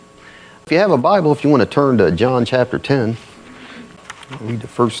If you have a Bible, if you want to turn to John chapter 10, I'll read the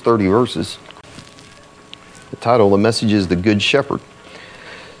first 30 verses. The title of the message is The Good Shepherd.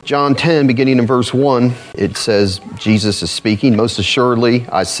 John 10, beginning in verse 1, it says, Jesus is speaking, "Most assuredly,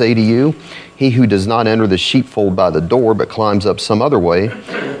 I say to you, he who does not enter the sheepfold by the door, but climbs up some other way,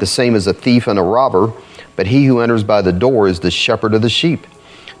 the same is a thief and a robber. But he who enters by the door is the shepherd of the sheep.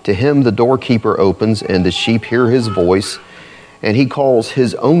 To him the doorkeeper opens, and the sheep hear his voice, and he calls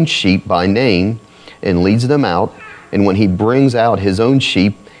his own sheep by name and leads them out. And when he brings out his own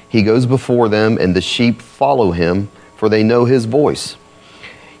sheep, he goes before them, and the sheep follow him, for they know his voice.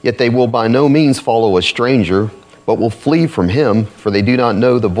 Yet they will by no means follow a stranger, but will flee from him, for they do not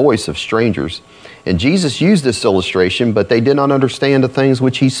know the voice of strangers." And Jesus used this illustration, but they did not understand the things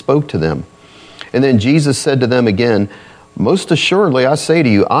which he spoke to them. And then Jesus said to them again, "Most assuredly I say to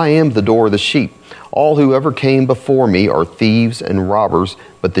you, I am the door of the sheep. All who ever came before me are thieves and robbers,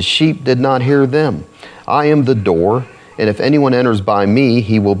 but the sheep did not hear them. I am the door, and if anyone enters by me,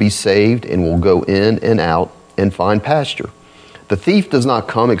 he will be saved and will go in and out and find pasture. The thief does not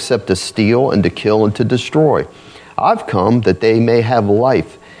come except to steal and to kill and to destroy. I've come that they may have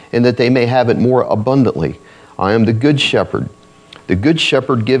life, and that they may have it more abundantly. I am the good shepherd. The good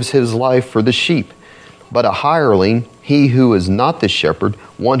shepherd gives his life for the sheep. But a hireling, he who is not the shepherd,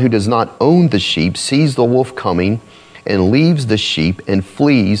 one who does not own the sheep, sees the wolf coming and leaves the sheep and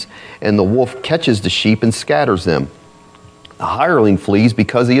flees, and the wolf catches the sheep and scatters them. The hireling flees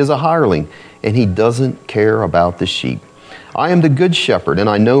because he is a hireling, and he doesn't care about the sheep. I am the good shepherd, and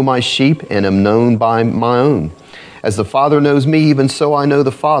I know my sheep and am known by my own. As the Father knows me, even so I know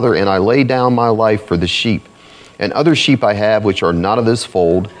the Father, and I lay down my life for the sheep. And other sheep I have which are not of this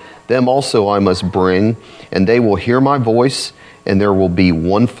fold, them also I must bring, and they will hear my voice, and there will be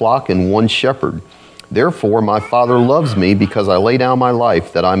one flock and one shepherd. Therefore my Father loves me, because I lay down my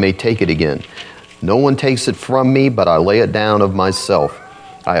life that I may take it again. No one takes it from me, but I lay it down of myself.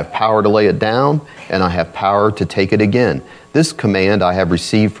 I have power to lay it down, and I have power to take it again. This command I have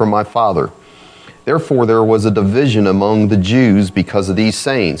received from my Father." Therefore there was a division among the Jews because of these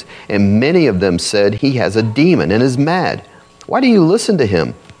sayings, and many of them said, "He has a demon and is mad. Why do you listen to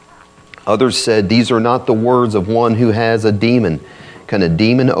him?" Others said, "These are not the words of one who has a demon. Can a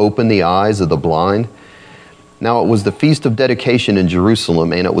demon open the eyes of the blind?" Now it was the feast of dedication in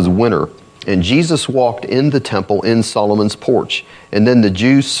Jerusalem, and it was winter. And Jesus walked in the temple in Solomon's porch. And then the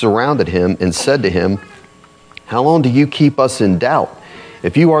Jews surrounded him and said to him, "How long do you keep us in doubt?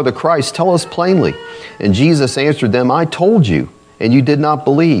 If you are the Christ, tell us plainly." And Jesus answered them, "I told you, and you did not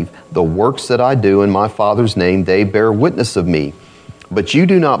believe. The works that I do in my Father's name, they bear witness of me. But you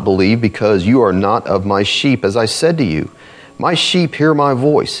do not believe because you are not of my sheep, as I said to you. My sheep hear my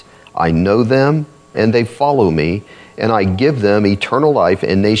voice. I know them, and they follow me, and I give them eternal life,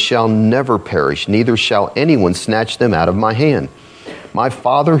 and they shall never perish, neither shall anyone snatch them out of my hand. My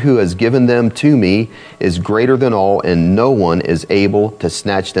Father who has given them to me is greater than all, and no one is able to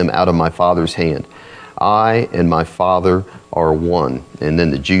snatch them out of my Father's hand. I and my Father are one." And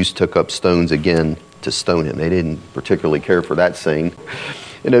then the Jews took up stones again to stone him. They didn't particularly care for that saying.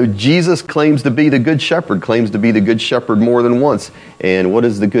 Jesus claims to be the good shepherd, claims to be the good shepherd more than once. And what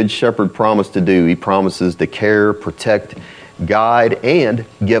does the good shepherd promise to do? He promises to care, protect, guide, and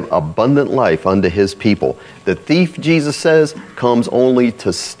give abundant life unto his people. The thief, Jesus says, comes only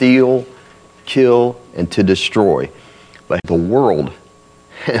to steal, kill, and to destroy. But the world,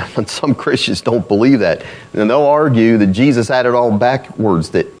 and some Christians don't believe that. And they'll argue that Jesus had it all backwards,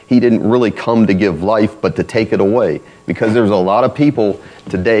 that he didn't really come to give life, but to take it away. Because there's a lot of people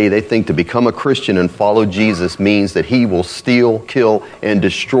today, they think to become a Christian and follow Jesus means that he will steal, kill, and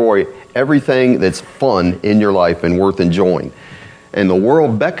destroy everything that's fun in your life and worth enjoying. And the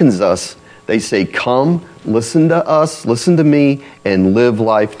world beckons us. They say, "Come, listen to us, listen to me, and live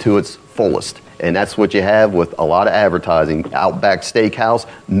life to its fullest." And that's what you have with a lot of advertising. Outback Steakhouse,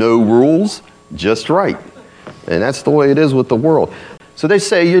 no rules, just right. And that's the way it is with the world. So they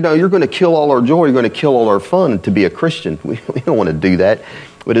say, you're going to kill all our joy, you're going to kill all our fun to be a Christian. We don't want to do that.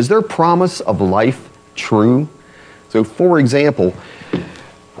 But is their promise of life true? So for example,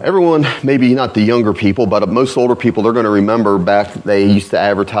 everyone, maybe not the younger people, but most older people, they're going to remember back they used to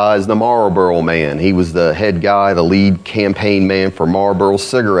advertise the Marlboro Man. He was the head guy, the lead campaign man for Marlboro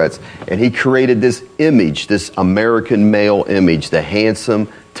cigarettes. And he created this image, this American male image, the handsome,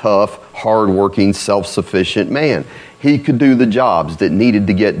 tough, hardworking, self-sufficient man. He could do the jobs that needed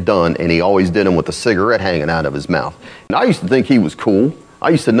to get done, and he always did them with a cigarette hanging out of his mouth. And I used to think he was cool. I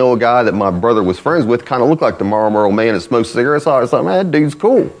used to know a guy that my brother was friends with, kind of looked like the Marlboro Man and smoked cigarettes. I was like, man, that dude's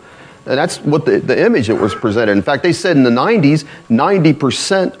cool. And that's what the image that was presented. In fact, they said in the 90s,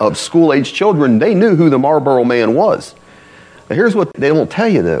 90% of school-age children, they knew who the Marlboro Man was. Now, here's what they don't tell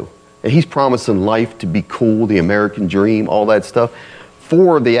you, though. And he's promising life to be cool, the American dream, all that stuff.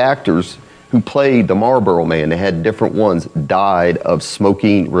 4 of the actors who played the Marlboro Man, they had different ones, died of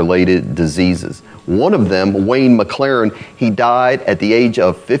smoking-related diseases. One of them, Wayne McLaren, he died at the age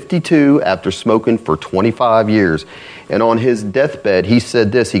of 52 after smoking for 25 years. And on his deathbed, he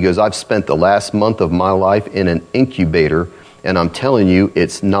said this, he goes, "I've spent the last month of my life in an incubator, and I'm telling you,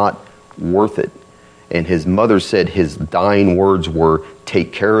 it's not worth it." And his mother said his dying words were,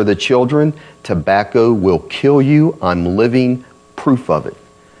 "Take care of the children. Tobacco will kill you. I'm living proof of it."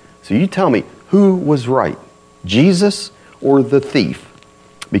 So you tell me, who was right, Jesus or the thief?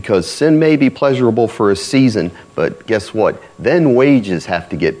 Because sin may be pleasurable for a season, but guess what? Then wages have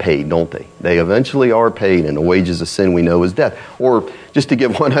to get paid, don't they? They eventually are paid, and the wages of sin we know is death. Or just to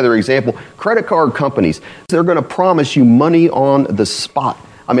give one other example, credit card companies, they're going to promise you money on the spot.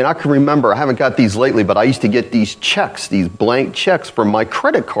 I mean, I can remember, I haven't got these lately, but I used to get these checks, these blank checks from my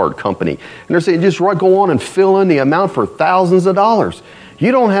credit card company. And they're saying, just go on and fill in the amount for thousands of dollars.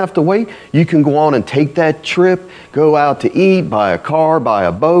 You don't have to wait. You can go on and take that trip, go out to eat, buy a car, buy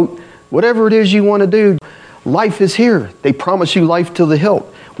a boat, whatever it is you want to do. Life is here. They promise you life to the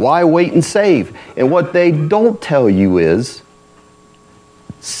hilt. Why wait and save? And what they don't tell you is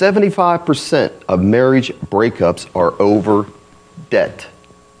 75% of marriage breakups are over debt.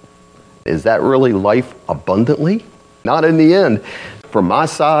 Is that really life abundantly? Not in the end. From my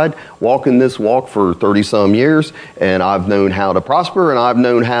side, walking this walk for 30-some years, and I've known how to prosper, and I've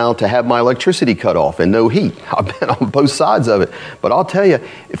known how to have my electricity cut off and no heat. I've been on both sides of it. But I'll tell you,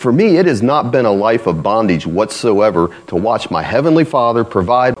 for me, it has not been a life of bondage whatsoever to watch my Heavenly Father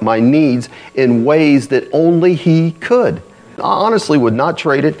provide my needs in ways that only He could. I honestly would not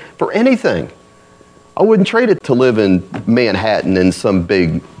trade it for anything. I wouldn't trade it to live in Manhattan in some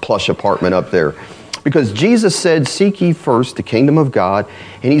big plush apartment up there. Because Jesus said, "Seek ye first the kingdom of God."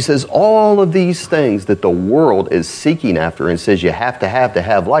 And He says all of these things that the world is seeking after and says you have to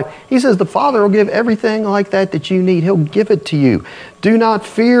have life. He says the Father will give everything like that you need. He'll give it to you. Do not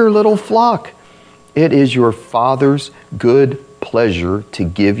fear, little flock. It is your Father's good pleasure to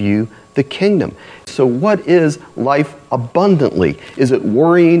give you the kingdom. So what is life abundantly? Is it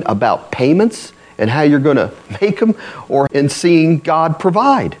worrying about payments and how you're going to make them, or in seeing God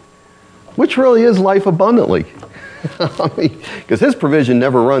provide? Which really is life abundantly? I mean, because His provision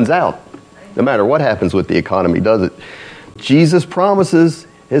never runs out, no matter what happens with the economy, does it? Jesus promises,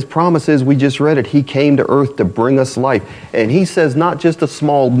 His promise is, we just read it, He came to earth to bring us life. And He says not just a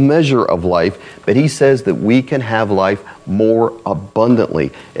small measure of life, but He says that we can have life more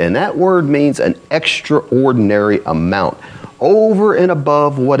abundantly. And that word means an extraordinary amount, over and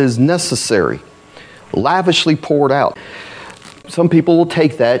above what is necessary, lavishly poured out. Some people will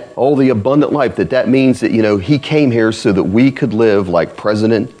take that, the abundant life, that means that, He came here so that we could live like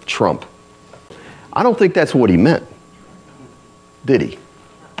President Trump. I don't think that's what He meant. Did He?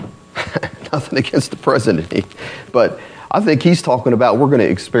 Nothing against the president. But I think He's talking about we're going to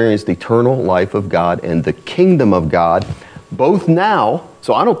experience the eternal life of God and the kingdom of God, both now.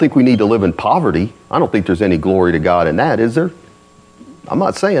 So I don't think we need to live in poverty. I don't think there's any glory to God in that, is there? I'm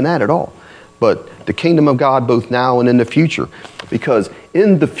not saying that at all. But the kingdom of God both now and in the future. Because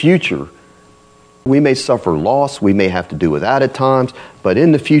in the future, we may suffer loss, we may have to do without at times, but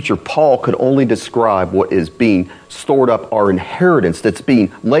in the future, Paul could only describe what is being stored up, our inheritance that's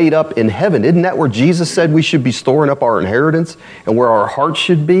being laid up in heaven. Isn't that where Jesus said we should be storing up our inheritance and where our hearts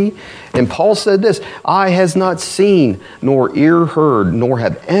should be? And Paul said this, "Eye has not seen, nor ear heard, nor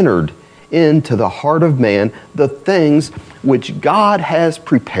have entered into the heart of man the things which God has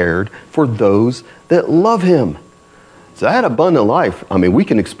prepared for those that love Him." So that abundant life, I mean, we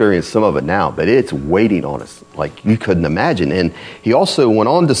can experience some of it now, but it's waiting on us like you couldn't imagine. And he also went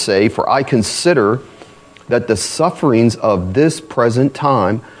on to say, "For I consider that the sufferings of this present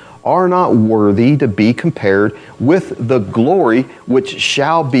time are not worthy to be compared with the glory which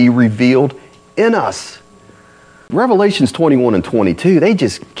shall be revealed in us." Revelations 21 and 22, they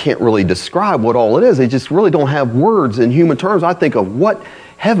just can't really describe what all it is. They just really don't have words in human terms. I think of what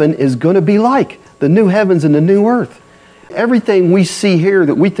heaven is going to be like, the new heavens and the new earth. Everything we see here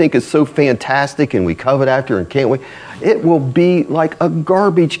that we think is so fantastic and we covet after and can't wait, it will be like a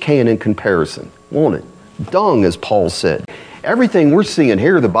garbage can in comparison, won't it? Dung, as Paul said. Everything we're seeing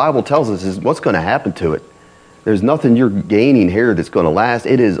here, the Bible tells us, is what's going to happen to it. There's nothing you're gaining here that's going to last.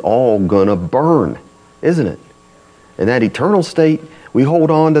 It is all going to burn, isn't it? In that eternal state, we hold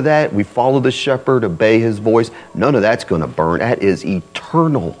on to that. We follow the shepherd, obey His voice. None of that's going to burn. That is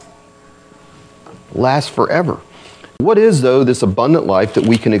eternal. lasts forever. What is, though, this abundant life that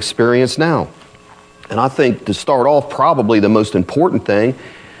we can experience now? And I think to start off, probably the most important thing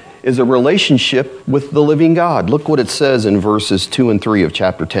is a relationship with the living God. Look what it says in verses 2 and 3 of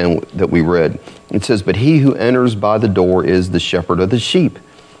chapter 10 that we read. It says, "But he who enters by the door is the shepherd of the sheep.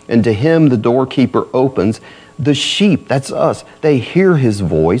 And to him the doorkeeper opens. The sheep," that's us, "they hear his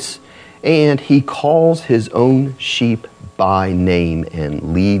voice, and he calls his own sheep by name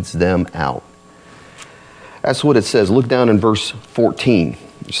and leads them out." That's what it says. Look down in verse 14.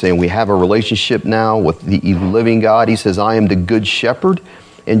 You're saying we have a relationship now with the living God. He says, "I am the good shepherd."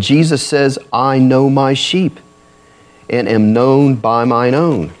 And Jesus says, "I know my sheep and am known by mine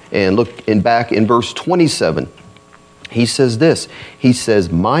own." And look back in verse 27. He says this. He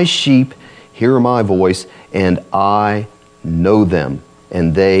says, "My sheep hear my voice, and I know them,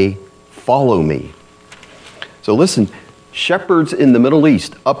 and they follow me." So listen, shepherds in the Middle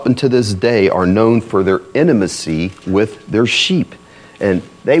East up until this day are known for their intimacy with their sheep. And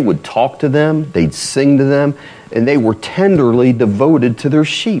they would talk to them, they'd sing to them, and they were tenderly devoted to their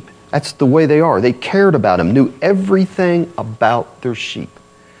sheep. That's the way they are. They cared about them, knew everything about their sheep.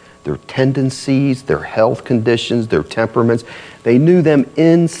 Their tendencies, their health conditions, their temperaments. They knew them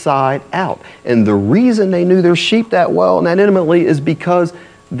inside out. And the reason they knew their sheep that well and that intimately is because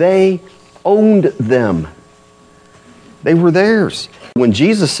they owned them. They were theirs. When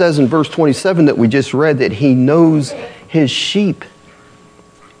Jesus says in verse 27 that we just read that he knows his sheep,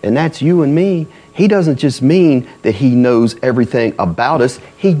 and that's you and me, he doesn't just mean that he knows everything about us.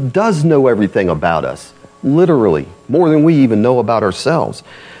 He does know everything about us, literally, more than we even know about ourselves.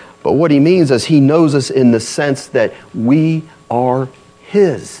 But what he means is he knows us in the sense that we are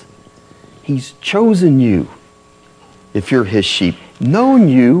his. He's chosen you if you're his sheep. Known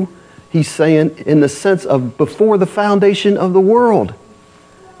you, he's saying, in the sense of before the foundation of the world,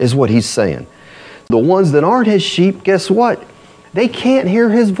 is what he's saying. The ones that aren't his sheep, guess what? They can't hear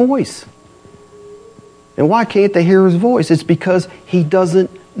his voice. And why can't they hear his voice? It's because he doesn't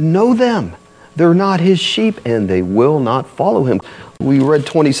know them. They're not his sheep, and they will not follow him. We read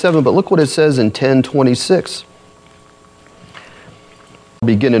 27, but look what it says in 10:26.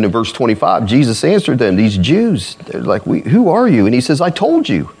 Beginning in verse 25, Jesus answered them, these Jews, they're like, "Who are you?" And he says, "I told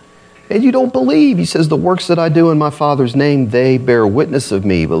you, and you don't believe." He says, "The works that I do in my Father's name, they bear witness of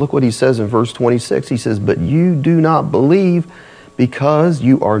me." But look what he says in verse 26. He says, "But you do not believe because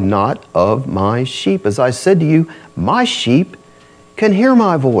you are not of my sheep. As I said to you, my sheep can hear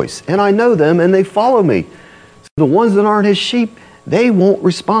my voice, and I know them, and they follow me." So the ones that aren't his sheep, they won't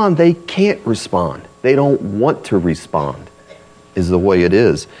respond. They can't respond. They don't want to respond, is the way it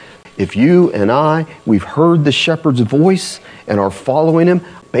is. If you and I, we've heard the shepherd's voice and are following him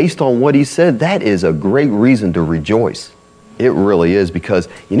based on what he said, that is a great reason to rejoice. It really is, because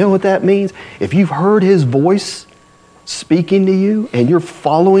you know what that means? If you've heard his voice speaking to you and you're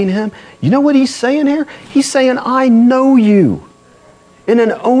following him, you know what he's saying here? He's saying, "I know you." In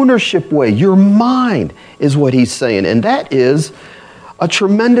an ownership way, you're mine, is what he's saying. And that is a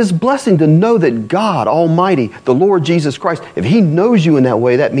tremendous blessing to know that God Almighty, the Lord Jesus Christ, if he knows you in that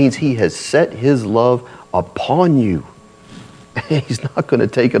way, that means he has set his love upon you. He's not going to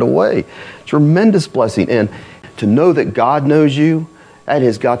take it away. Tremendous blessing. And to know that God knows you, that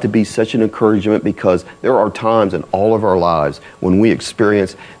has got to be such an encouragement, because there are times in all of our lives when we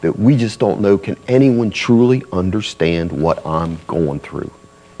experience that we just don't know, can anyone truly understand what I'm going through?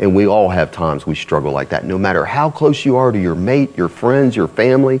 And we all have times we struggle like that, no matter how close you are to your mate, your friends, your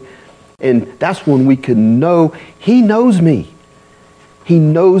family. And that's when we can know he knows me. He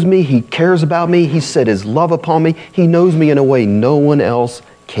knows me. He cares about me. He set his love upon me. He knows me in a way no one else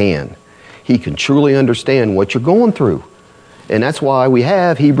can. He can truly understand what you're going through. And that's why we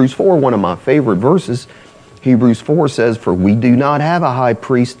have Hebrews 4, one of my favorite verses. Hebrews 4 says, "For we do not have a high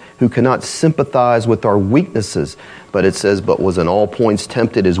priest who cannot sympathize with our weaknesses." But it says, "But was in all points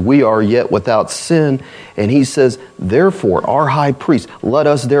tempted as we are, yet without sin." And he says, "Therefore, our high priest, let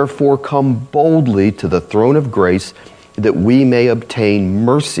us therefore come boldly to the throne of grace, that we may obtain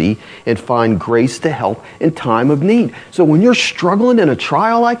mercy and find grace to help in time of need." So when you're struggling in a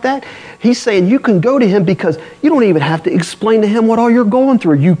trial like that, he's saying you can go to him because you don't even have to explain to him what all you're going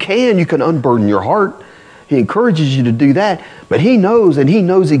through. You can unburden your heart. He encourages you to do that, but he knows, and he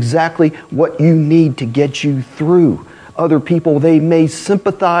knows exactly what you need to get you through. Other people, they may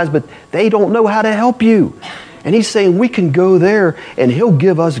sympathize, but they don't know how to help you. And he's saying we can go there and he'll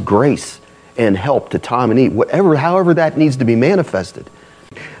give us grace and help to time of need, however that needs to be manifested.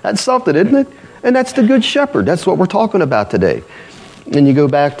 That's something, isn't it? And that's the Good Shepherd. That's what we're talking about today. And you go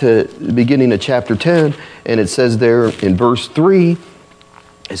back to the beginning of chapter 10, and it says there in verse 3,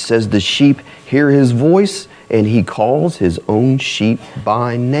 It says the sheep hear his voice, and he calls his own sheep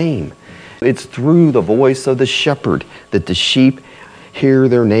by name. It's through the voice of the shepherd that the sheep hear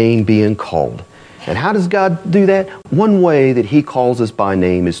their name being called. And how does God do that? One way that he calls us by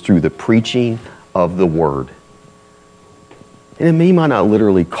name is through the preaching of the word. And he might not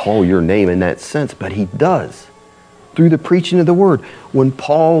literally call your name in that sense, but he does. Through the preaching of the word. When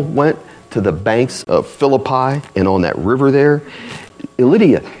Paul went to the banks of Philippi and on that river there,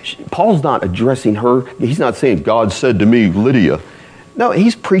 Lydia, Paul's not addressing her. He's not saying, God said to me, Lydia. No,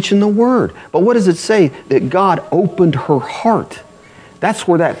 he's preaching the word. But what does it say? That God opened her heart. That's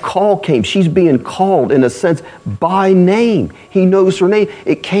where that call came. She's being called, in a sense, by name. He knows her name.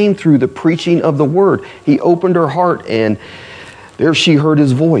 It came through the preaching of the word. He opened her heart, and there she heard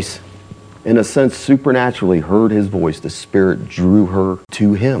his voice. In a sense, supernaturally heard his voice. The Spirit drew her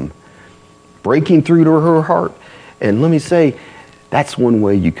to him, breaking through to her heart. And let me say, that's one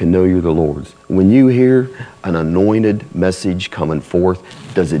way you can know you're the Lord's. When you hear an anointed message coming forth,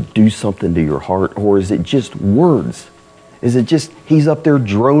 does it do something to your heart, or is it just words? Is it just, he's up there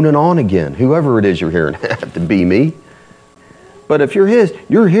droning on again? Whoever it is you're hearing, have to be me. But if you're his,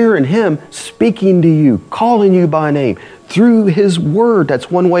 you're hearing him speaking to you, calling you by name through his word. That's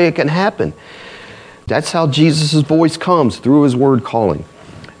one way it can happen. That's how Jesus' voice comes, through his word calling.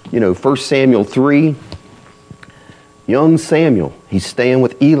 1 Samuel 3, young Samuel, he's staying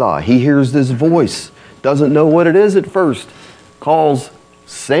with Eli. He hears this voice, doesn't know what it is at first, calls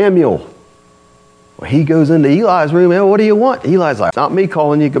Samuel. He goes into Eli's room. What do you want? Eli's like, not me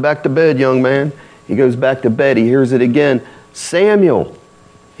calling you. Go back to bed, young man. He goes back to bed. He hears it again. Samuel.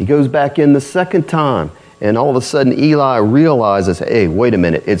 He goes back in the second time. And all of a sudden, Eli realizes, hey, wait a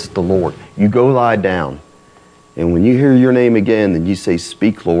minute. It's the Lord. You go lie down. And when you hear your name again, then you say,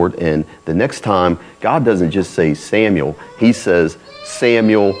 speak, Lord. And the next time, God doesn't just say Samuel. He says,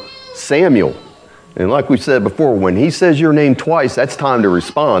 Samuel, Samuel. And like we said before, when he says your name twice, that's time to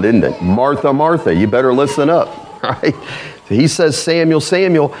respond, isn't it? Martha, Martha, you better listen up, right? So he says, Samuel,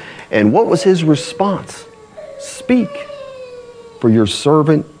 Samuel. And what was his response? Speak, for your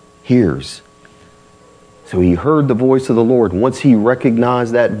servant hears. So he heard the voice of the Lord. Once he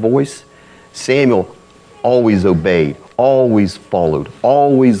recognized that voice, Samuel always obeyed, always followed,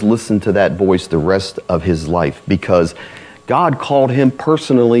 always listened to that voice the rest of his life, because God called him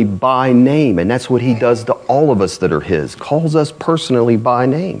personally by name, and that's what he does to all of us that are his, calls us personally by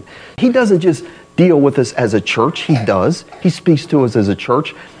name. He doesn't just deal with us as a church. He does. He speaks to us as a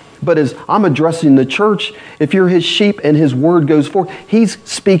church. But as I'm addressing the church, if you're his sheep and his word goes forth, he's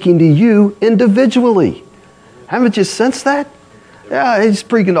speaking to you individually. Haven't you sensed that? Yeah, he's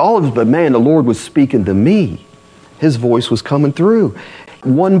speaking to all of us, but man, the Lord was speaking to me. His voice was coming through.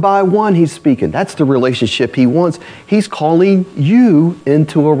 One by one, he's speaking. That's the relationship he wants. He's calling you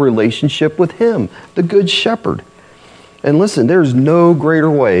into a relationship with him, the Good Shepherd. And listen, there's no greater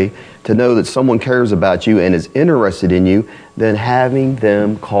way to know that someone cares about you and is interested in you than having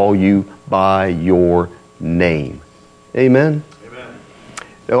them call you by your name. Amen? Amen.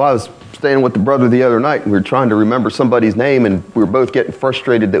 I was staying with the brother the other night, and we were trying to remember somebody's name, and we were both getting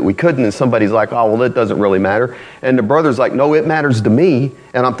frustrated that we couldn't, and somebody's like, oh, well, it doesn't really matter. And the brother's like, no, it matters to me.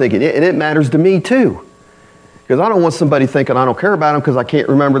 And I'm thinking, and it matters to me too. Because I don't want somebody thinking I don't care about them because I can't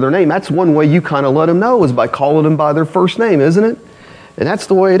remember their name. That's one way you kind of let them know, is by calling them by their first name, isn't it? And that's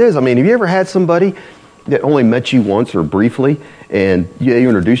the way it is. I mean, have you ever had somebody that only met you once or briefly, and you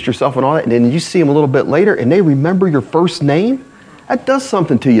introduced yourself and all that, and then you see them a little bit later and they remember your first name? That does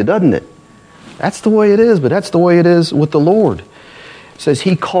something to you, doesn't it? That's the way it is, but that's the way it is with the Lord. It says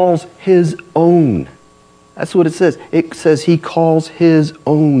he calls his own. That's what it says. It says he calls his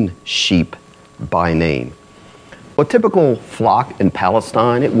own sheep by name. A typical flock in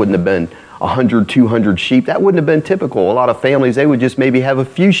Palestine, it wouldn't have been 100, 200 sheep. That wouldn't have been typical. A lot of families, they would just maybe have a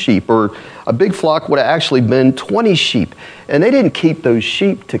few sheep, or a big flock would have actually been 20 sheep. And they didn't keep those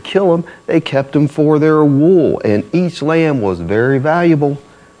sheep to kill them. They kept them for their wool. And each lamb was very valuable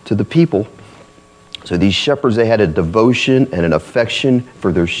to the people. So these shepherds, they had a devotion and an affection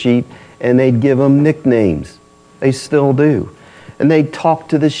for their sheep, and they'd give them nicknames. They still do. And they'd talk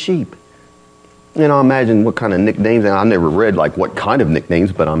to the sheep. You know, imagine what kind of nicknames, and I never read like what kind of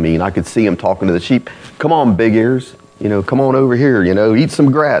nicknames, but I mean, I could see them talking to the sheep. Come on, big ears, come on over here, eat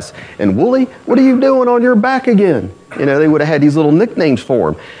some grass. And Wooly, what are you doing on your back again? They would have had these little nicknames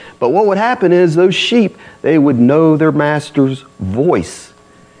for them. But what would happen is those sheep, they would know their master's voice.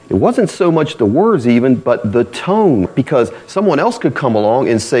 It wasn't so much the words even, but the tone, because someone else could come along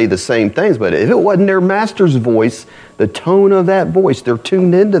and say the same things, but if it wasn't their master's voice, the tone of that voice, they're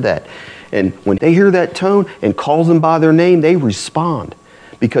tuned into that. And when they hear that tone and calls them by their name, they respond.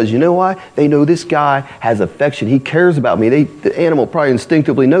 Because you know why? They know this guy has affection. He cares about me. The animal probably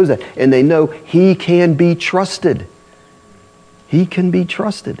instinctively knows that. And they know he can be trusted. He can be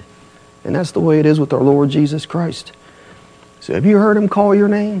trusted. And that's the way it is with our Lord Jesus Christ. So have you heard him call your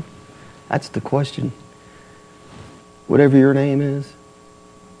name? That's the question. Whatever your name is.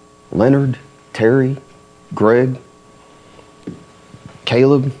 Leonard, Terry, Greg,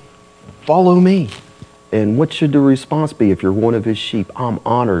 Caleb, follow me. And what should the response be if you're one of his sheep? I'm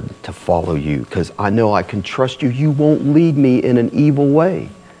honored to follow you because I know I can trust you. You won't lead me in an evil way.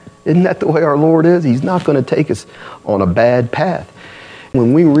 Isn't that the way our Lord is? He's not going to take us on a bad path.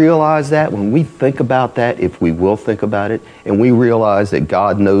 When we realize that, when we think about that, if we will think about it, and we realize that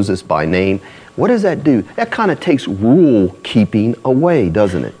God knows us by name, what does that do? That kind of takes rule keeping away,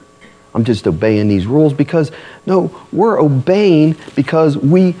 doesn't it? I'm just obeying these rules because, no, we're obeying because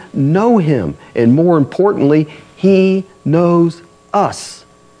we know him. And more importantly, he knows us.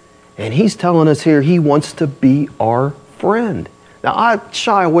 And he's telling us here he wants to be our friend. Now, I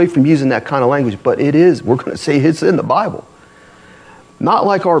shy away from using that kind of language, but it is. We're going to say it's in the Bible. Not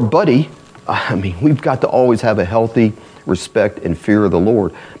like our buddy. I mean, we've got to always have a healthy respect and fear of the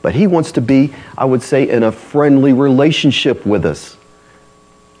Lord. But he wants to be, I would say, in a friendly relationship with us.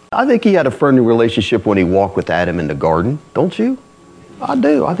 I think he had a friendly relationship when he walked with Adam in the garden, don't you? I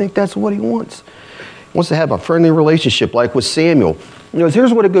do. I think that's what he wants. He wants to have a friendly relationship like with Samuel.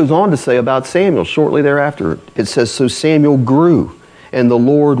 Here's what it goes on to say about Samuel shortly thereafter. It says, so Samuel grew, and the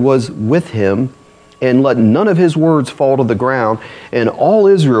Lord was with him, and let none of his words fall to the ground. And all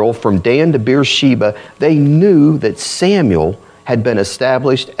Israel, from Dan to Beersheba, they knew that Samuel had been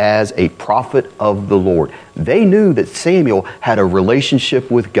established as a prophet of the Lord. They knew that Samuel had a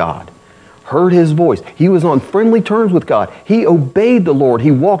relationship with God, heard his voice. He was on friendly terms with God. He obeyed the Lord. He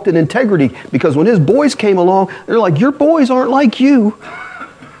walked in integrity because when his boys came along, they're like, your boys aren't like you.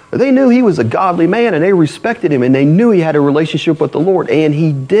 They knew he was a godly man and they respected him and they knew he had a relationship with the Lord, and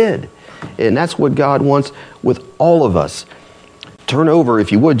he did. And that's what God wants with all of us. Turn over,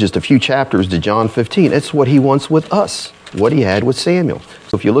 if you would, just a few chapters to John 15. It's what he wants with us, what he had with Samuel.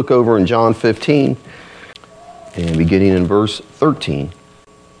 So if you look over in John 15, and beginning in verse 13,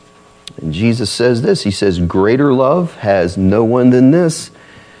 and Jesus says this, he says, greater love has no one than this,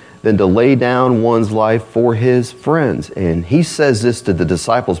 than to lay down one's life for his friends. And he says this to the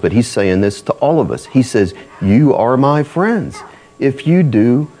disciples, but he's saying this to all of us. He says, you are my friends if you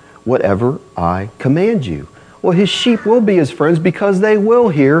do whatever I command you. Well, his sheep will be his friends because they will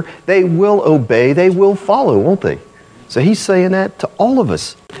hear, they will obey, they will follow, won't they? So he's saying that to all of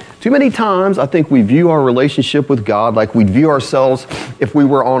us. Too many times, I think we view our relationship with God like we'd view ourselves if we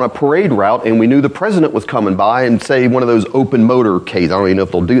were on a parade route and we knew the president was coming by and say one of those open motorcades. I don't even know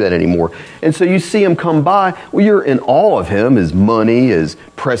if they'll do that anymore. And so you see him come by. Well, you're in awe of him, his money, his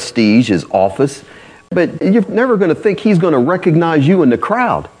prestige, his office. But you're never going to think he's going to recognize you in the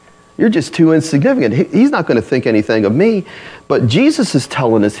crowd. You're just too insignificant. He's not going to think anything of me. But Jesus is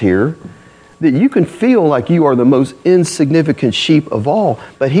telling us here that you can feel like you are the most insignificant sheep of all.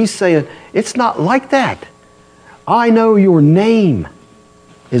 But he's saying, it's not like that. I know your name,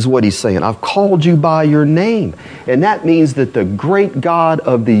 is what he's saying. I've called you by your name. And that means that the great God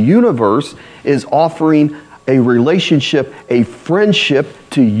of the universe is offering a relationship, a friendship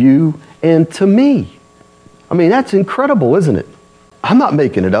to you and to me. I mean, that's incredible, isn't it? I'm not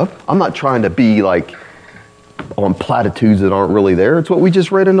making it up. I'm not trying to be like on platitudes that aren't really there. It's what we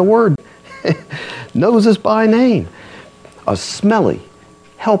just read in the Word. Knows us by name. A smelly,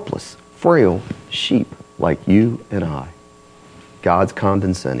 helpless, frail sheep like you and I. God's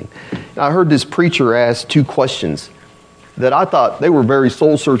condescending. I heard this preacher ask two questions that I thought they were very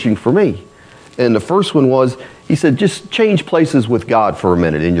soul-searching for me. And the first one was, he said, just change places with God for a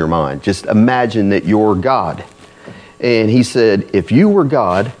minute in your mind. Just imagine that you're God. And he said, if you were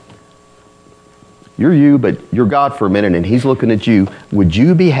God, you're you, but you're God for a minute, and he's looking at you, would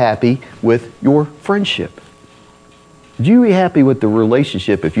you be happy with your friendship? Would you be happy with the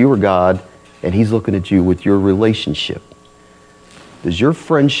relationship if you were God and he's looking at you with your relationship? Does your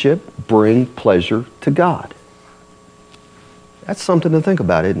friendship bring pleasure to God? That's something to think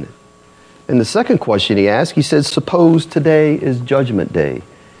about, isn't it? And the second question he asked, he said, suppose today is Judgment Day,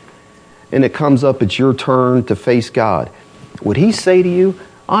 and it comes up, it's your turn to face God. Would he say to you,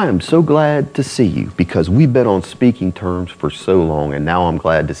 I am so glad to see you because we've been on speaking terms for so long and now I'm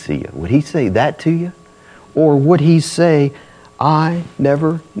glad to see you? Would he say that to you? Or would he say, I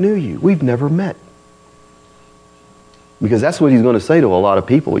never knew you. We've never met. Because that's what he's going to say to a lot of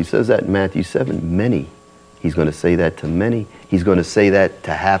people. He says that in Matthew 7, many. He's going to say that to many. He's going to say that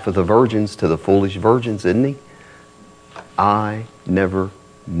to half of the virgins, to the foolish virgins, isn't he? I never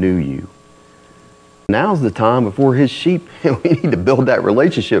knew you. Now's the time before his sheep, we need to build that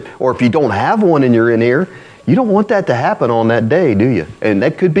relationship. Or if you don't have one and you're in here, you don't want that to happen on that day, do you? And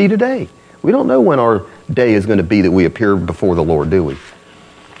that could be today. We don't know when our day is going to be that we appear before the Lord, do we?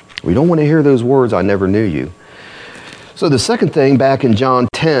 We don't want to hear those words, I never knew you. So the second thing back in John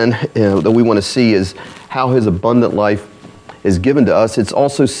 10 that we want to see is how his abundant life is given to us. It's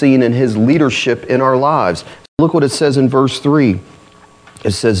also seen in his leadership in our lives. Look what it says in verse 3.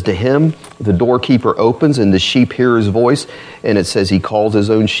 It says, to him, the doorkeeper opens and the sheep hear his voice. And it says he calls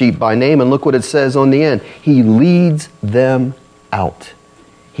his own sheep by name. And look what it says on the end. He leads them out.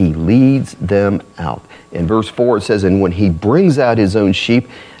 He leads them out. In verse 4 it says, and when he brings out his own sheep,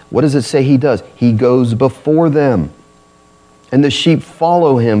 what does it say he does? He goes before them. And the sheep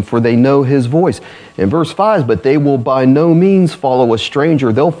follow him, for they know his voice. In verse 5, but they will by no means follow a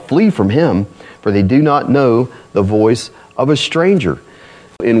stranger. They'll flee from him, for they do not know the voice of a stranger.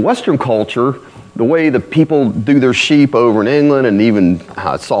 In Western culture, the way the people do their sheep over in England, and even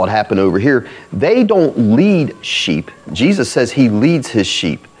I saw it happen over here, they don't lead sheep. Jesus says he leads his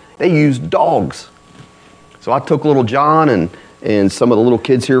sheep. They use dogs. So I took little John and some of the little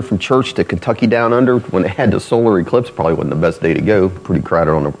kids here from church to Kentucky Down Under when they had the solar eclipse. Probably wasn't the best day to go. Pretty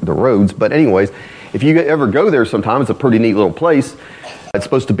crowded on the roads. But anyways, if you ever go there sometime, it's a pretty neat little place. It's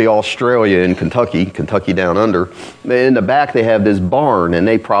supposed to be Australia and Kentucky Down Under. In the back, they have this barn, and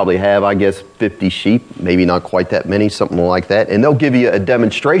they probably have, I guess, 50 sheep, maybe not quite that many, something like that. And they'll give you a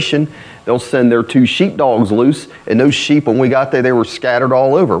demonstration. They'll send their 2 sheepdogs loose, and those sheep, when we got there, they were scattered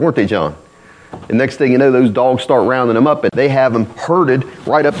all over, weren't they, John? And next thing you know, those dogs start rounding them up, and they have them herded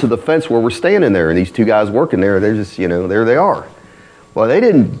right up to the fence where we're standing there. And these 2 guys working there, they're just, there they are. Well, they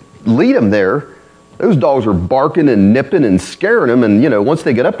didn't lead them there. Those dogs are barking and nipping and scaring them. And, once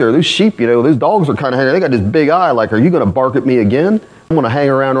they get up there, those sheep, those dogs are kind of hanging. They got this big eye like, are you going to bark at me again? I'm going to hang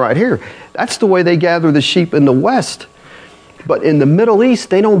around right here. That's the way they gather the sheep in the West. But in the Middle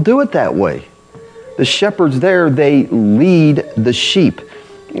East, they don't do it that way. The shepherds there, they lead the sheep.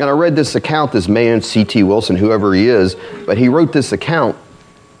 And I read this account, this man, C.T. Wilson, whoever he is, but he wrote this account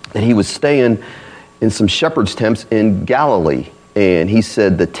that he was staying in some shepherd's tents in Galilee. And he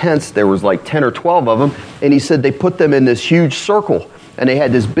said the tents, there was like 10 or 12 of them, and he said they put them in this huge circle. And they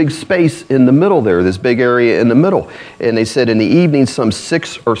had this big space in the middle there, this big area in the middle. And they said in the evening, some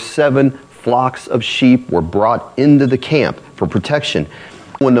 6 or 7 flocks of sheep were brought into the camp for protection.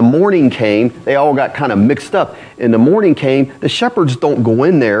 When the morning came, they all got kind of mixed up. In the morning came, the shepherds don't go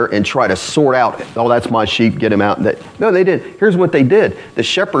in there and try to sort out, oh, that's my sheep, get him out. No, they didn't. Here's what they did. The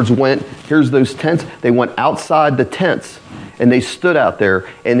shepherds went, here's those tents, they went outside the tents. And they stood out there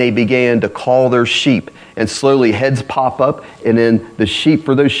and they began to call their sheep. And slowly heads pop up, and then the sheep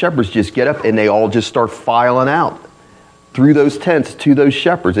for those shepherds just get up and they all just start filing out through those tents to those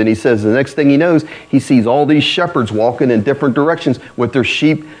shepherds. And he says the next thing he knows, he sees all these shepherds walking in different directions with their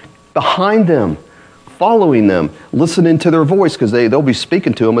sheep behind them, following them, listening to their voice, because they'll be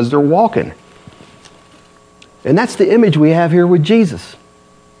speaking to them as they're walking. And that's the image we have here with Jesus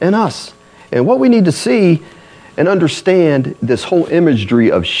and us. And what we need to see and understand this whole imagery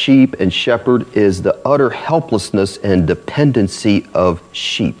of sheep and shepherd is the utter helplessness and dependency of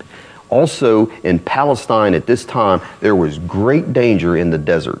sheep. Also, in Palestine at this time, there was great danger in the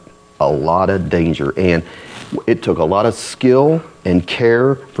desert, a lot of danger. And it took a lot of skill and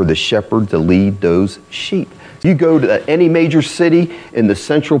care for the shepherd to lead those sheep. You go to any major city in the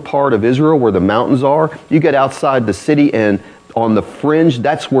central part of Israel where the mountains are, you get outside the city and on the fringe,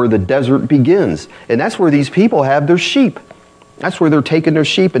 that's where the desert begins. And that's where these people have their sheep. That's where they're taking their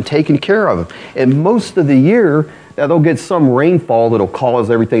sheep and taking care of them. And most of the year, now they'll get some rainfall that'll cause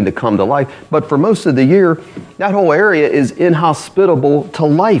everything to come to life. But for most of the year, that whole area is inhospitable to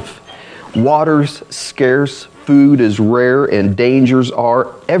life. Water's scarce, food is rare, and dangers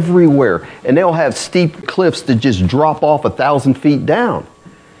are everywhere. And they'll have steep cliffs that just drop off 1,000 feet down.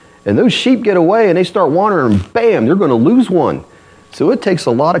 And those sheep get away and they start wandering, and bam, they're going to lose one. So it takes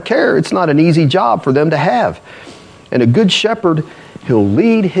a lot of care. It's not an easy job for them to have. And a good shepherd, he'll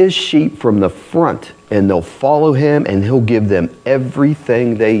lead his sheep from the front, and they'll follow him, and he'll give them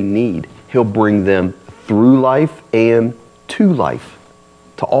everything they need. He'll bring them through life and to life,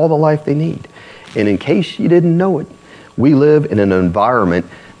 to all the life they need. And in case you didn't know it, we live in an environment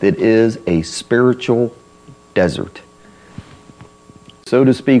that is a spiritual desert. So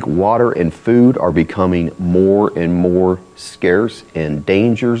to speak, water and food are becoming more and more scarce, and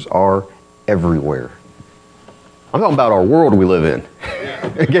dangers are everywhere. I'm talking about our world we live in.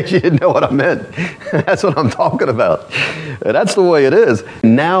 In case you didn't know what I meant. That's what I'm talking about. That's the way it is.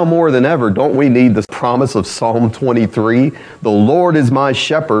 Now more than ever, don't we need the promise of Psalm 23? The Lord is my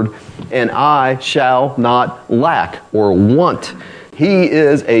shepherd, and I shall not lack or want. He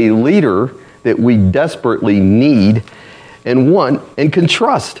is a leader that we desperately need and want and can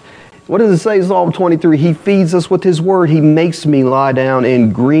trust. What does it say in Psalm 23? He feeds us with His word. He makes me lie down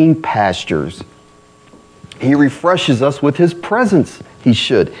in green pastures. He refreshes us with His presence. He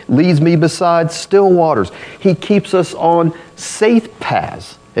should. Leads me beside still waters. He keeps us on safe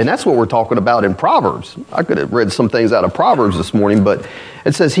paths. And that's what we're talking about in Proverbs. I could have read some things out of Proverbs this morning, but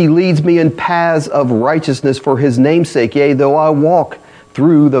it says, He leads me in paths of righteousness for His name's sake. Yea, though I walk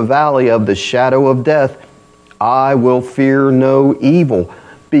through the valley of the shadow of death, I will fear no evil,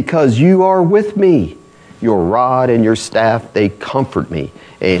 because you are with me. Your rod and your staff, they comfort me.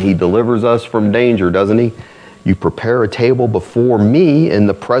 And He delivers us from danger, doesn't He? You prepare a table before me in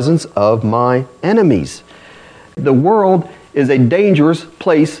the presence of my enemies. The world is a dangerous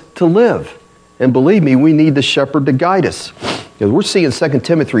place to live. And believe me, we need the shepherd to guide us. Because we're seeing 2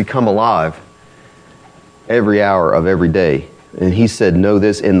 Timothy come alive every hour of every day. And he said, know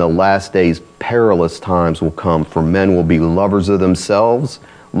this, in the last days, perilous times will come, for men will be lovers of themselves,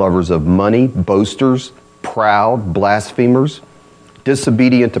 lovers of money, boasters, proud, blasphemers,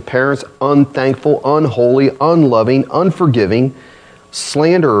 disobedient to parents, unthankful, unholy, unloving, unforgiving,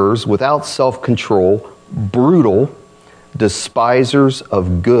 slanderers, without self-control, brutal, despisers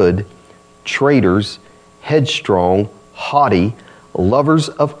of good, traitors, headstrong, haughty, lovers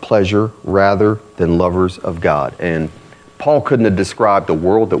of pleasure rather than lovers of God. And Paul couldn't have described the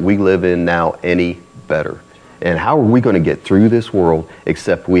world that we live in now any better. And how are we going to get through this world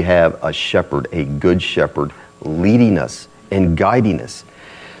except we have a shepherd, a good shepherd, leading us and guiding us?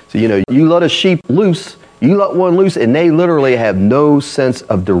 So, you let a sheep loose, you let one loose, and they literally have no sense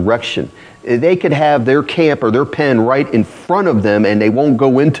of direction. They could have their camp or their pen right in front of them and they won't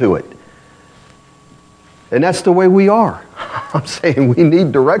go into it. And that's the way we are. I'm saying we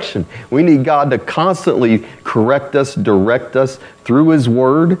need direction. We need God to constantly correct us, direct us through His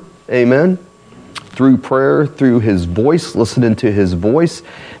Word. Amen. Through prayer, through His voice, listening to His voice.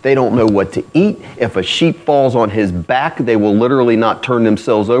 They don't know what to eat. If a sheep falls on his back, they will literally not turn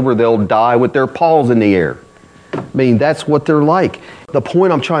themselves over. They'll die with their paws in the air. I mean, that's what they're like. The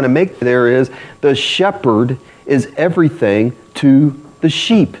point I'm trying to make there is the shepherd is everything to the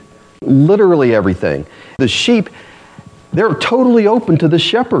sheep. Literally everything. The sheep, they're totally open to the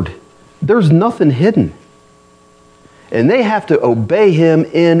shepherd. There's nothing hidden. And they have to obey Him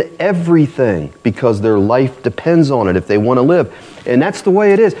in everything because their life depends on it if they want to live. And that's the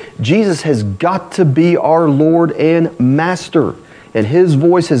way it is. Jesus has got to be our Lord and Master. And His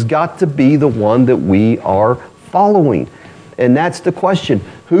voice has got to be the one that we are following. And that's the question.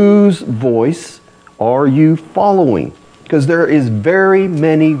 Whose voice are you following? Because there is very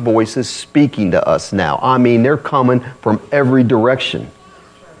many voices speaking to us now. I mean, they're coming from every direction.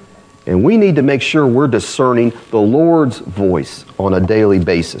 And we need to make sure we're discerning the Lord's voice on a daily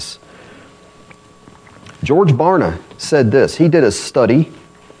basis. George Barna said this. He did a study.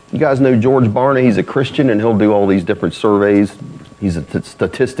 You guys know George Barna. He's a Christian and he'll do all these different surveys. He's a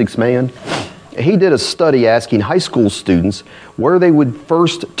statistics man. He did a study asking high school students where they would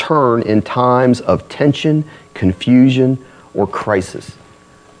first turn in times of tension, confusion, or crisis.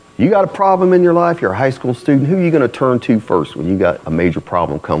 You got a problem in your life, you're a high school student, who are you going to turn to first when you got a major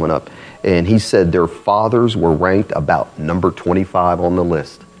problem coming up? And he said their fathers were ranked about number 25 on the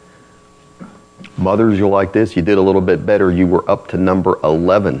list. Mothers, you're like this, you did a little bit better, you were up to number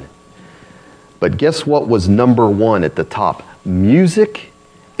 11. But guess what was number 1 at the top? Music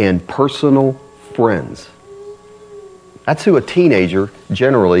and personal friends. That's who a teenager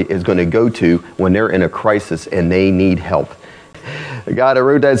generally is going to go to when they're in a crisis and they need help. The guy that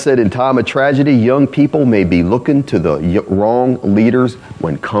wrote that said, in time of tragedy, young people may be looking to the wrong leaders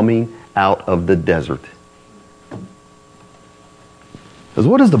when coming out of the desert. Because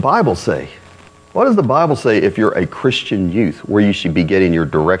what does the Bible say? What does the Bible say if you're a Christian youth, where you should be getting your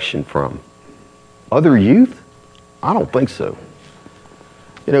direction from? Other youth? I don't think so.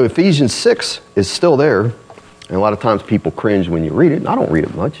 Ephesians 6 is still there. And a lot of times people cringe when you read it. And I don't read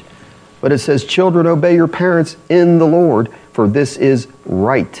it much. But it says, children, obey your parents in the Lord, for this is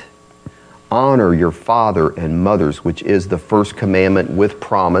right. Honor your father and mothers, which is the first commandment with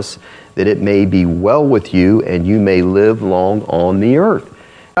promise, that it may be well with you and you may live long on the earth.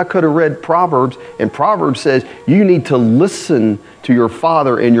 I could have read Proverbs, and Proverbs says you need to listen to your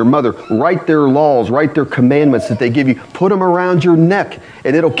father and your mother. Write their laws, write their commandments that they give you. Put them around your neck,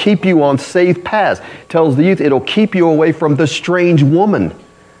 and it'll keep you on safe paths. Tells the youth it'll keep you away from the strange woman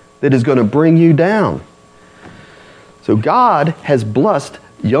that is going to bring you down. So God has blessed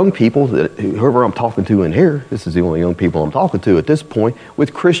young people, whoever I'm talking to in here, this is the only young people I'm talking to at this point,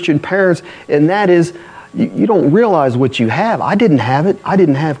 with Christian parents, and that is, you don't realize what you have. I didn't have it. I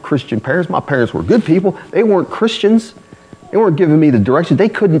didn't have Christian parents. My parents were good people. They weren't Christians. They weren't giving me the direction. They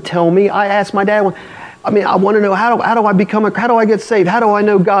couldn't tell me. I asked my dad, I want to know, how do I get saved? How do I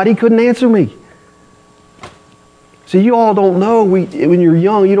know God? He couldn't answer me. So you all don't know, when you're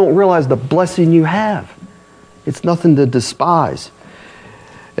young, you don't realize the blessing you have. It's nothing to despise.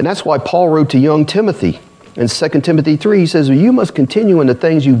 And that's why Paul wrote to young Timothy in 2 Timothy 3. He says, you must continue in the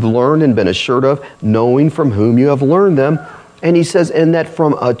things you've learned and been assured of, knowing from whom you have learned them. And he says, and that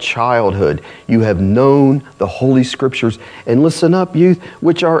from a childhood you have known the Holy Scriptures. And listen up, youth,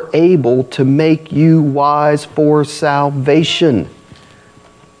 which are able to make you wise for salvation.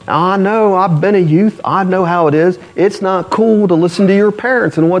 Now, I know, I've been a youth. I know how it is. It's not cool to listen to your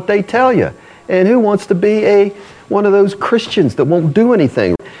parents and what they tell you. And who wants to be one of those Christians that won't do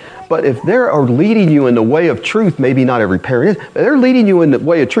anything? But if they are leading you in the way of truth, maybe not every parent is, but they're leading you in the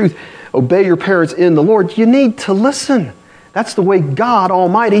way of truth, obey your parents in the Lord, you need to listen. That's the way God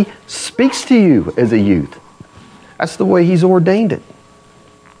Almighty speaks to you as a youth. That's the way He's ordained it.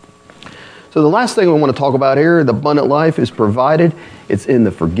 So the last thing I want to talk about here, the abundant life is provided. It's in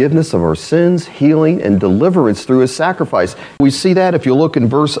the forgiveness of our sins, healing, and deliverance through His sacrifice. We see that if you look in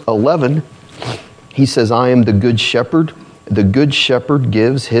verse 11. He says, I am the good shepherd. The good shepherd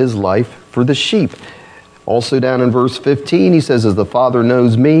gives his life for the sheep. Also down in verse 15, he says, as the Father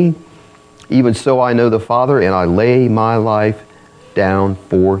knows me, even so I know the Father, and I lay my life down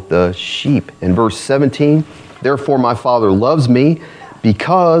for the sheep. In verse 17, therefore my Father loves me,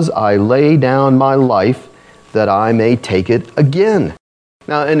 because I lay down my life that I may take it again.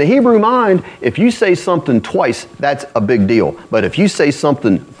 Now, in the Hebrew mind, if you say something twice, that's a big deal. But if you say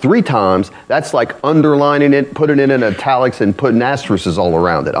something 3 times, that's like underlining it, putting it in italics, and putting asterisks all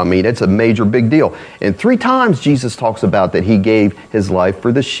around it. I mean, it's a major big deal. And 3 times Jesus talks about that He gave His life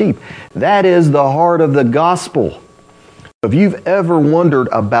for the sheep. That is the heart of the gospel. If you've ever wondered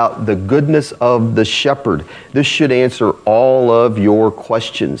about the goodness of the shepherd, this should answer all of your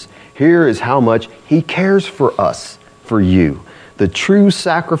questions. Here is how much He cares for us, for you. The true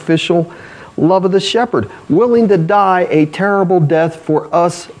sacrificial love of the shepherd, willing to die a terrible death for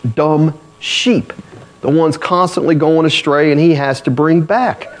us dumb sheep, the ones constantly going astray and He has to bring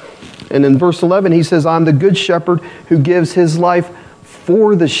back. And in verse 11, He says, I'm the good shepherd who gives His life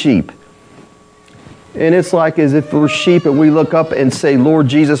for the sheep. And it's like as if we're sheep and we look up and say, Lord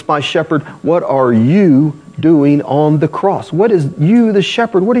Jesus, my shepherd, what are you doing on the cross? What is you, the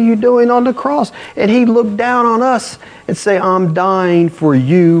shepherd, what are you doing on the cross? And He looked down on us and say, I'm dying for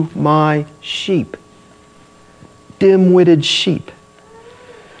you, my sheep. Dim-witted sheep.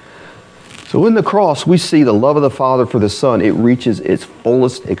 So in the cross, we see the love of the Father for the Son. It reaches its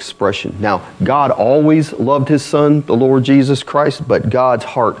fullest expression. Now, God always loved His Son, the Lord Jesus Christ, but God's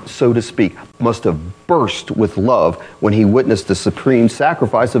heart, so to speak, must have burst with love when He witnessed the supreme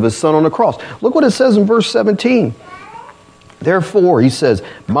sacrifice of His Son on the cross. Look what it says in verse 17. Therefore, He says,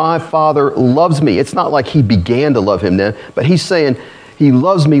 my Father loves me. It's not like He began to love Him then, but He's saying, He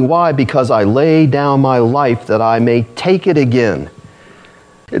loves me. Why? Because I lay down my life that I may take it again.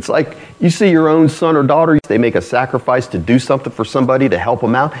 It's like you see your own son or daughter, they make a sacrifice to do something for somebody to help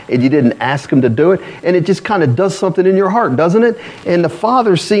them out, and you didn't ask them to do it, and it just kind of does something in your heart, doesn't it? And the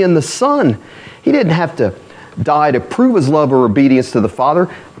Father seeing the Son, He didn't have to die to prove His love or obedience to the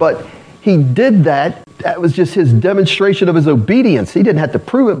Father, but He did that. That was just His demonstration of His obedience. He didn't have to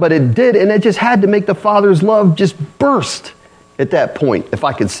prove it, but it did, and it just had to make the Father's love just burst at that point, if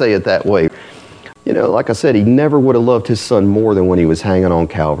I could say it that way. You know, like I said, He never would have loved His Son more than when He was hanging on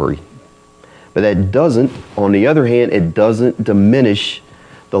Calvary. But that doesn't, on the other hand, it doesn't diminish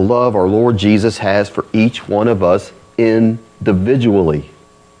the love our Lord Jesus has for each one of us individually.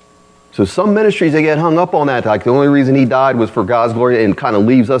 So some ministries, they get hung up on that, like the only reason He died was for God's glory, and kind of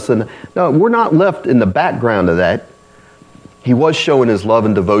leaves us in. No, we're not left in the background of that. He was showing His love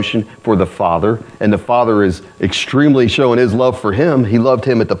and devotion for the Father, and the Father is extremely showing His love for Him. He loved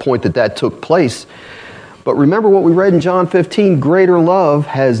Him at the point that that took place. But remember what we read in John 15, greater love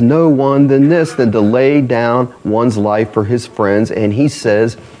has no one than this, than to lay down one's life for his friends. And He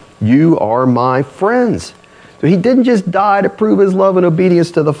says, you are my friends. So He didn't just die to prove His love and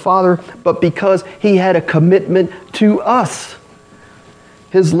obedience to the Father, but because He had a commitment to us.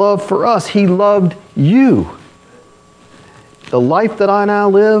 His love for us. He loved you. The life that I now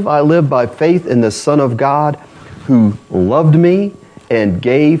live, I live by faith in the Son of God who loved me and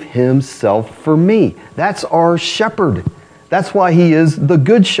gave himself for me. That's our shepherd. That's why he is the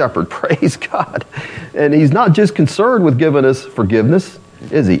good shepherd. Praise God. And he's not just concerned with giving us forgiveness,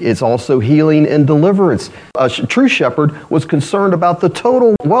 is he? It's also healing and deliverance. A true shepherd was concerned about the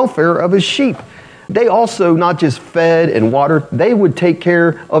total welfare of his sheep. They also not just fed and watered, they would take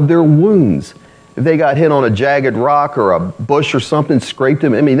care of their wounds. If they got hit on a jagged rock or a bush or something, scraped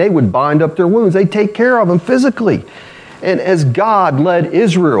them, they would bind up their wounds. They'd take care of them physically. And as God led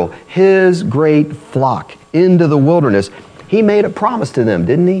Israel, his great flock, into the wilderness, he made a promise to them,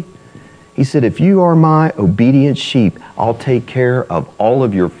 didn't he? He said, if you are my obedient sheep, I'll take care of all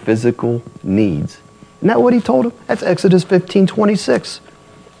of your physical needs. Isn't that what he told them? That's Exodus 15:26.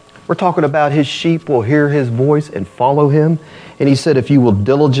 We're talking about his sheep will hear his voice and follow him. And he said, if you will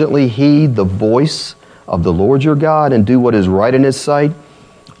diligently heed the voice of the Lord your God and do what is right in his sight,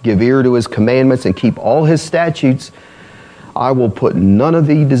 give ear to his commandments and keep all his statutes, I will put none of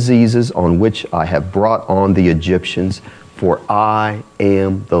the diseases on which I have brought on the Egyptians, for I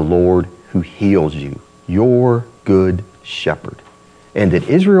am the Lord who heals you, your good shepherd. And did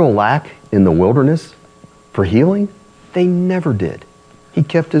Israel lack in the wilderness for healing? They never did. He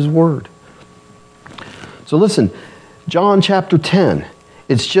kept his word. So listen, John chapter 10,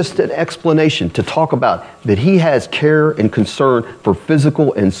 it's just an explanation to talk about that he has care and concern for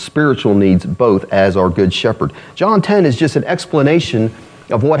physical and spiritual needs both as our good shepherd. John 10 is just an explanation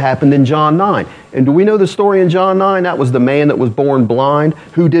of what happened in John 9. And do we know the story in John 9? That was the man that was born blind.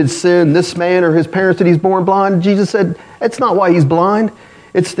 Who did sin? This man or his parents that he's born blind? Jesus said, it's not why he's blind.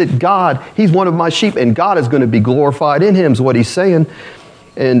 It's that God, he's one of my sheep and God is going to be glorified in him is what he's saying.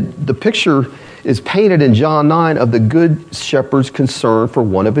 And the picture is painted in John 9 of the good shepherd's concern for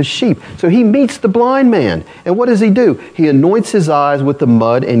one of his sheep. So he meets the blind man. And what does he do? He anoints his eyes with the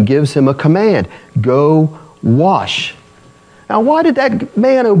mud and gives him a command. Go wash. Now, why did that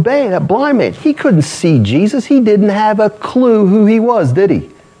man obey, that blind man? He couldn't see Jesus. He didn't have a clue who he was, did he?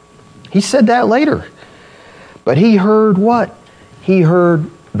 He said that later. But he heard what? He heard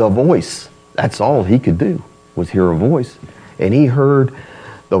the voice. That's all he could do, was hear a voice. And he heard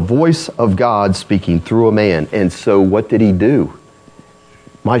the voice of God speaking through a man. And so what did he do?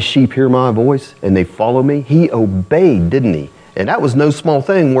 My sheep hear my voice and they follow me. He obeyed, didn't he? And that was no small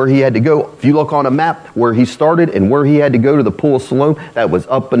thing where he had to go. If you look on a map where he started and where he had to go to the pool of Siloam, that was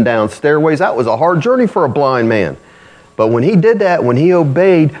up and down stairways. That was a hard journey for a blind man. But when he did that, when he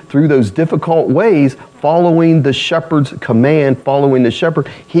obeyed through those difficult ways, following the shepherd's command, following the shepherd,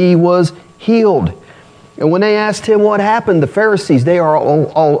 he was healed. And when they asked him what happened, the Pharisees, they are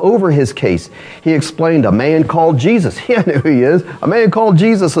all over his case. He explained, a man called Jesus. I knew who he is. A man called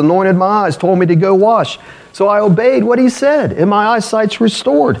Jesus anointed my eyes, told me to go wash. So I obeyed what he said, and my eyesight's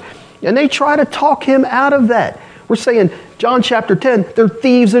restored. And they try to talk him out of that. We're saying, John chapter 10, they're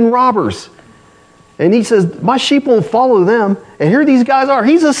thieves and robbers. And he says, my sheep won't follow them. And here these guys are.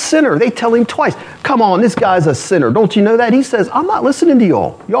 He's a sinner. They tell him twice, come on, this guy's a sinner. Don't you know that? He says, I'm not listening to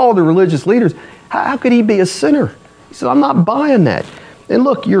y'all. Y'all are the religious leaders. How could he be a sinner? He said, I'm not buying that. And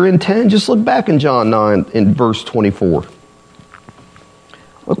look, you're in 10. Just look back in John 9 in verse 24.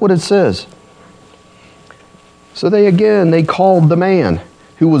 Look what it says. So they called the man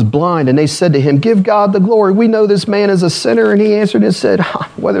who was blind, and they said to him, give God the glory. We know this man is a sinner. And he answered and said,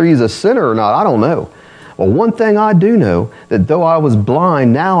 whether he's a sinner or not, I don't know. Well, one thing I do know, that though I was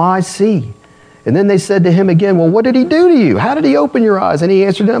blind, now I see. And then they said to him again, well, what did he do to you? How did he open your eyes? And he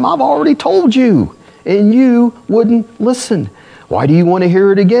answered them, I've already told you, and you wouldn't listen. Why do you want to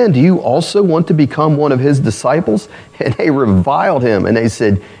hear it again? Do you also want to become one of his disciples? And they reviled him, and they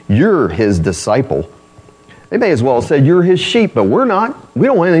said, you're his disciple. They may as well have said, you're his sheep, but we're not. We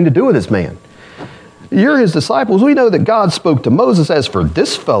don't want anything to do with this man. You're his disciples. We know that God spoke to Moses. As for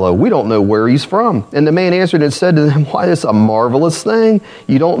this fellow, we don't know where he's from. And the man answered and said to them, why, this is a marvelous thing.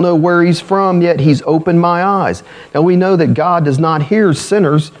 You don't know where he's from, yet he's opened my eyes. Now we know that God does not hear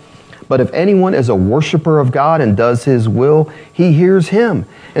sinners, but if anyone is a worshiper of God and does his will, he hears him.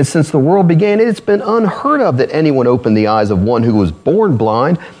 And since the world began, it's been unheard of that anyone opened the eyes of one who was born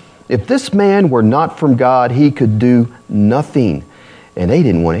blind. If this man were not from God, he could do nothing. And they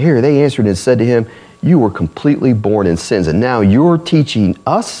didn't want to hear. They answered and said to him, you were completely born in sins, and now you're teaching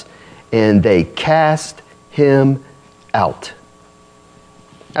us. And they cast him out.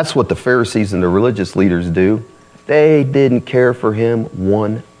 That's what the Pharisees and the religious leaders do. They didn't care for him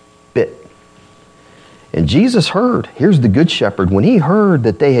one bit. And Jesus heard, here's the good shepherd, when he heard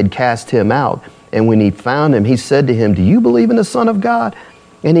that they had cast him out, and when he found him, he said to him, do you believe in the Son of God?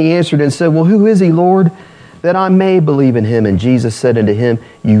 And he answered and said, well, who is he, Lord, that I may believe in him? And Jesus said unto him,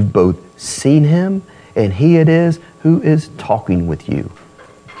 you've both seen him, and he it is who is talking with you.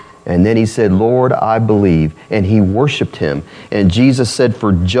 And then he said, Lord, I believe. And he worshiped him. And Jesus said,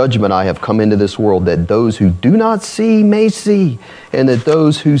 for judgment I have come into this world, that those who do not see may see, and that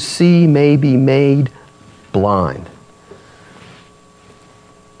those who see may be made blind.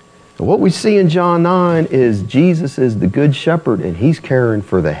 And what we see in John 9 is Jesus is the good shepherd, and he's caring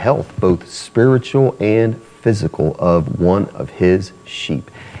for the health, both spiritual and physical, of one of his sheep.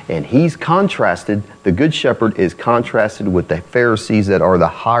 And he's contrasted, the good shepherd is contrasted with the Pharisees that are the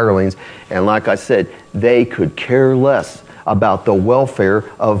hirelings. And like I said, they could care less about the welfare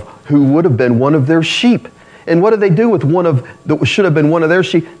of who would have been one of their sheep. And what do they do with one of that should have been one of their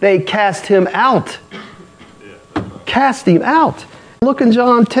sheep? They cast him out. Cast him out. Look in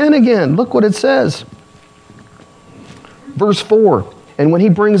John 10 again. Look what it says. Verse 4. And when he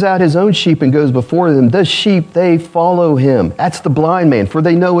brings out his own sheep and goes before them, the sheep, they follow him. That's the blind man, for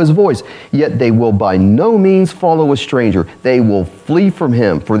they know his voice. Yet they will by no means follow a stranger. They will flee from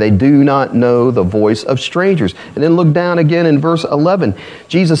him, for they do not know the voice of strangers. And then look down again in verse 11.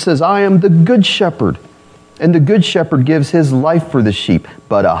 Jesus says, I am the good shepherd, and the good shepherd gives his life for the sheep.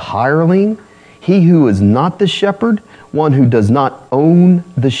 But a hireling, he who is not the shepherd, one who does not own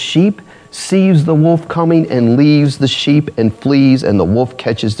the sheep, sees the wolf coming and leaves the sheep and flees, and the wolf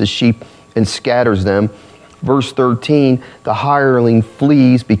catches the sheep and scatters them. Verse 13, the hireling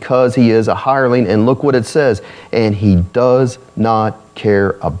flees because he is a hireling, and look what it says, and he does not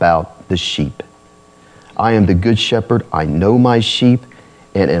care about the sheep. I am the good shepherd, I know my sheep,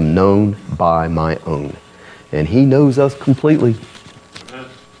 and am known by my own. And he knows us completely.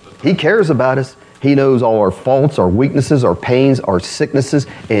 He cares about us. He knows all our faults, our weaknesses, our pains, our sicknesses,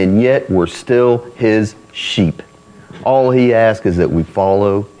 and yet we're still his sheep. All he asks is that we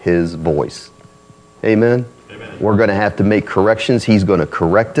follow his voice. Amen? Amen. We're going to have to make corrections. He's going to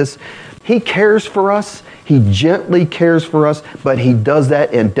correct us. He cares for us. He gently cares for us, but he does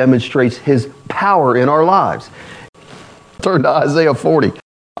that and demonstrates his power in our lives. Turn to Isaiah 40.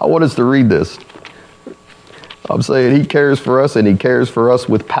 I want us to read this. I'm saying he cares for us, and he cares for us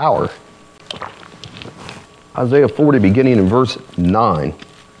with power. Isaiah 40, beginning in verse 9.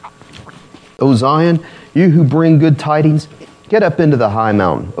 O Zion, you who bring good tidings, get up into the high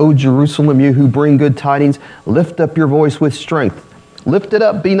mountain. O Jerusalem, you who bring good tidings, lift up your voice with strength. Lift it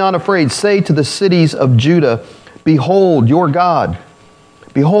up, be not afraid. Say to the cities of Judah, behold your God.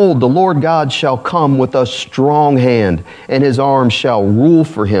 Behold, the Lord God shall come with a strong hand, and his arm shall rule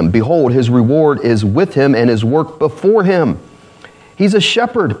for him. Behold, his reward is with him, and his work before him. He's a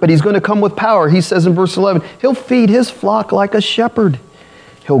shepherd, but he's going to come with power. He says in verse 11, he'll feed his flock like a shepherd.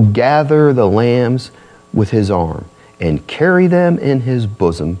 He'll gather the lambs with his arm and carry them in his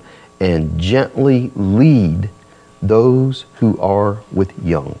bosom and gently lead those who are with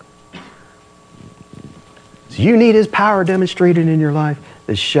young. So you need his power demonstrated in your life.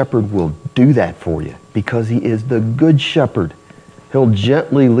 The shepherd will do that for you because he is the good shepherd. He'll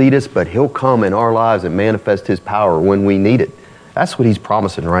gently lead us, but he'll come in our lives and manifest his power when we need it. That's what he's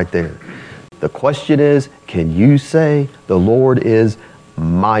promising right there. The question is, can you say, the Lord is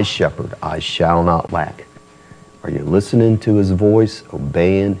my shepherd, I shall not lack? Are you listening to his voice,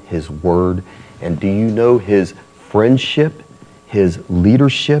 obeying his word? And do you know his friendship, his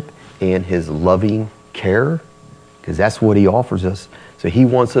leadership, and his loving care? Because that's what he offers us. So he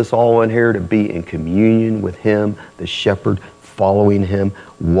wants us all in here to be in communion with him, the shepherd, following him,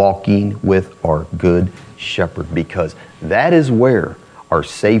 walking with our good shepherd, because that is where our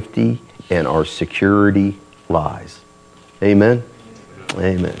safety and our security lies. Amen?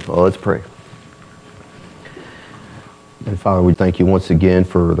 Amen. Well, let's pray. And Father, we thank you once again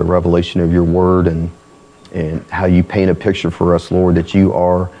for the revelation of your word and how you paint a picture for us, Lord, that you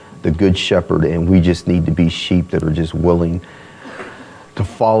are the good shepherd, and we just need to be sheep that are just willing to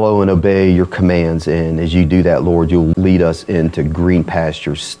follow and obey your commands. And as you do that, Lord, you'll lead us into green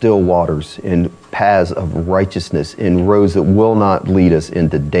pastures, still waters, in paths of righteousness, in roads that will not lead us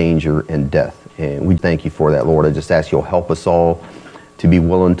into danger and death. And we thank you for that, Lord. I just ask you'll help us all to be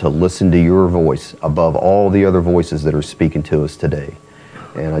willing to listen to your voice above all the other voices that are speaking to us today.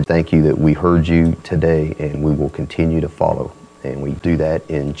 And I thank you that we heard you today, and we will continue to follow. And we do that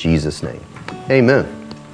in Jesus' name. Amen.